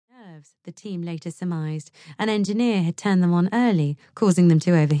nerves, the team later surmised. An engineer had turned them on early, causing them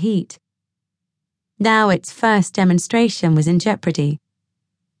to overheat. Now its first demonstration was in jeopardy.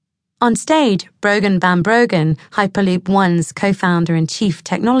 On stage, Brogan Van Brogan, Hyperloop One's co-founder and chief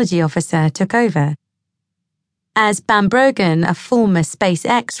technology officer, took over. As Van Brogan, a former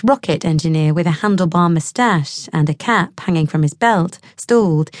SpaceX rocket engineer with a handlebar mustache and a cap hanging from his belt,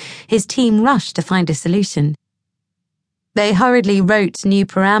 stalled, his team rushed to find a solution. They hurriedly wrote new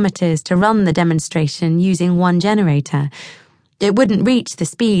parameters to run the demonstration using one generator. It wouldn't reach the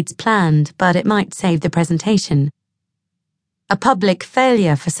speeds planned, but it might save the presentation. A public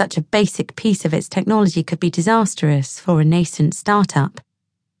failure for such a basic piece of its technology could be disastrous for a nascent startup.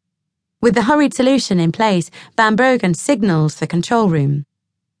 With the hurried solution in place, Van Brogan signaled the control room.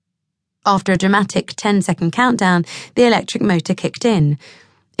 After a dramatic 10-second countdown, the electric motor kicked in.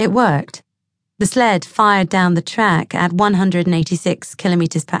 It worked. The sled fired down the track at 186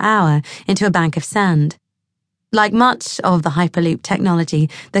 kilometers per hour into a bank of sand. Like much of the Hyperloop technology,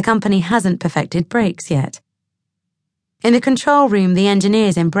 the company hasn't perfected brakes yet. In the control room, the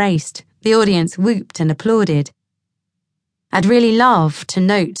engineers embraced. The audience whooped and applauded. "I'd really love to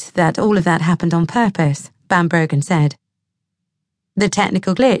note that all of that happened on purpose," Van Brogan said. The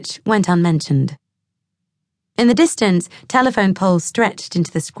technical glitch went unmentioned. In the distance, telephone poles stretched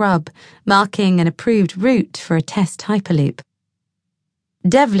into the scrub, marking an approved route for a test Hyperloop.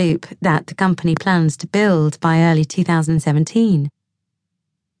 Devloop that the company plans to build by early 2017.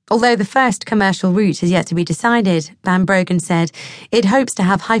 Although the first commercial route is yet to be decided, Van Brogan said it hopes to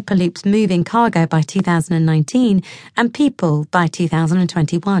have Hyperloops moving cargo by 2019 and people by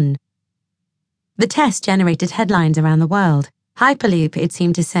 2021. The test generated headlines around the world. Hyperloop, it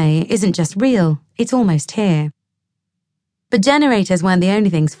seemed to say, isn't just real, it's almost here. But generators weren't the only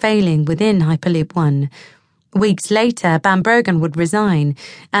things failing within Hyperloop One. Weeks later, Van Brogan would resign,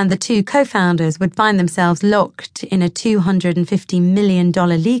 and the two co-founders would find themselves locked in a $250 million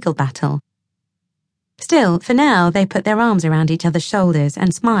legal battle. Still, for now, they put their arms around each other's shoulders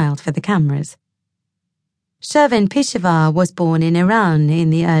and smiled for the cameras. Shervin Peshawar was born in Iran in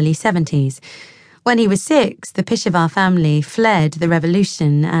the early 70s. When he was 6, the Peshawar family fled the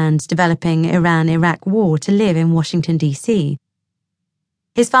revolution and developing Iran-Iraq war to live in Washington, D.C.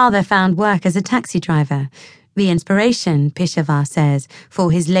 His father found work as a taxi driver, the inspiration, Peshawar says,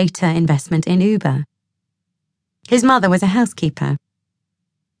 for his later investment in Uber. His mother was a housekeeper.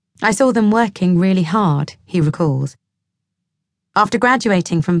 "I saw them working really hard," he recalls. After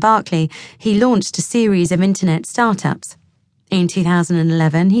graduating from Berkeley, he launched a series of internet startups. In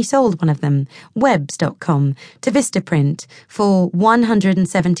 2011, he sold one of them, Webs.com, to Vistaprint for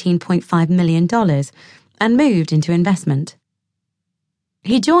 $117.5 million and moved into investment.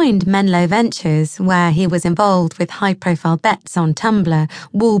 He joined Menlo Ventures, where he was involved with high-profile bets on Tumblr,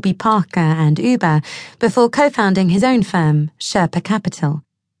 Warby Parker and Uber, before co-founding his own firm, Sherpa Capital.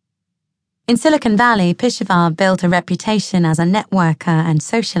 In Silicon Valley, Peshawar built a reputation as a networker and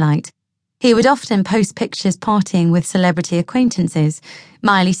socialite. He would often post pictures partying with celebrity acquaintances,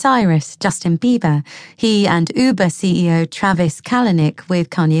 Miley Cyrus, Justin Bieber, he and Uber CEO Travis Kalanick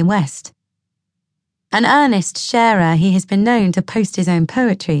with Kanye West. An earnest sharer, he has been known to post his own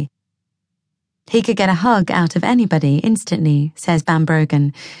poetry. He could get a hug out of anybody instantly, says Van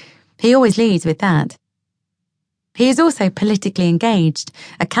Brogan. He always leads with that. He is also politically engaged,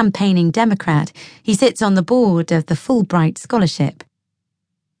 a campaigning Democrat. He sits on the board of the Fulbright Scholarship.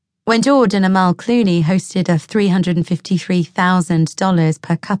 When George and Amal Clooney hosted a $353,000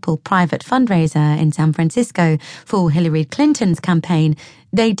 per couple private fundraiser in San Francisco for Hillary Clinton's campaign,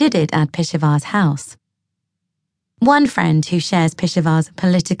 they did it at Peshawar's house. One friend who shares Peshawar's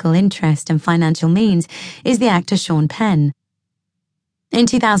political interest and financial means is the actor Sean Penn. In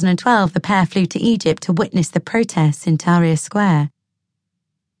 2012, the pair flew to Egypt to witness the protests in Tahrir Square.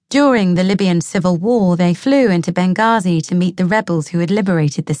 During the Libyan civil war, they flew into Benghazi to meet the rebels who had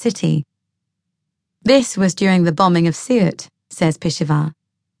liberated the city. "This was during the bombing of Sirte," says Peshawar.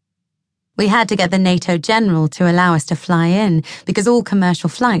 "We had to get the NATO general to allow us to fly in because all commercial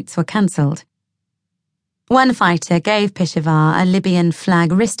flights were cancelled." One fighter gave Peshawar a Libyan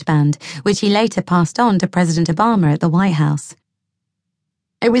flag wristband, which he later passed on to President Obama at the White House.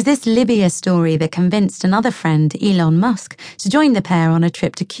 It was this Libya story that convinced another friend, Elon Musk, to join the pair on a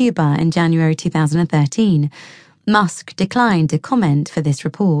trip to Cuba in January 2013. Musk declined to comment for this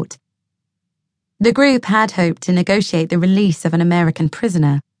report. The group had hoped to negotiate the release of an American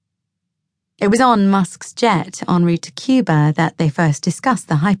prisoner. It was on Musk's jet en route to Cuba that they first discussed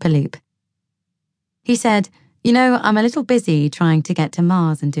the Hyperloop. He said, "You know, I'm a little busy trying to get to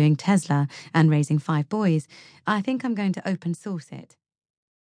Mars and doing Tesla and raising 5 boys. I think I'm going to open source it."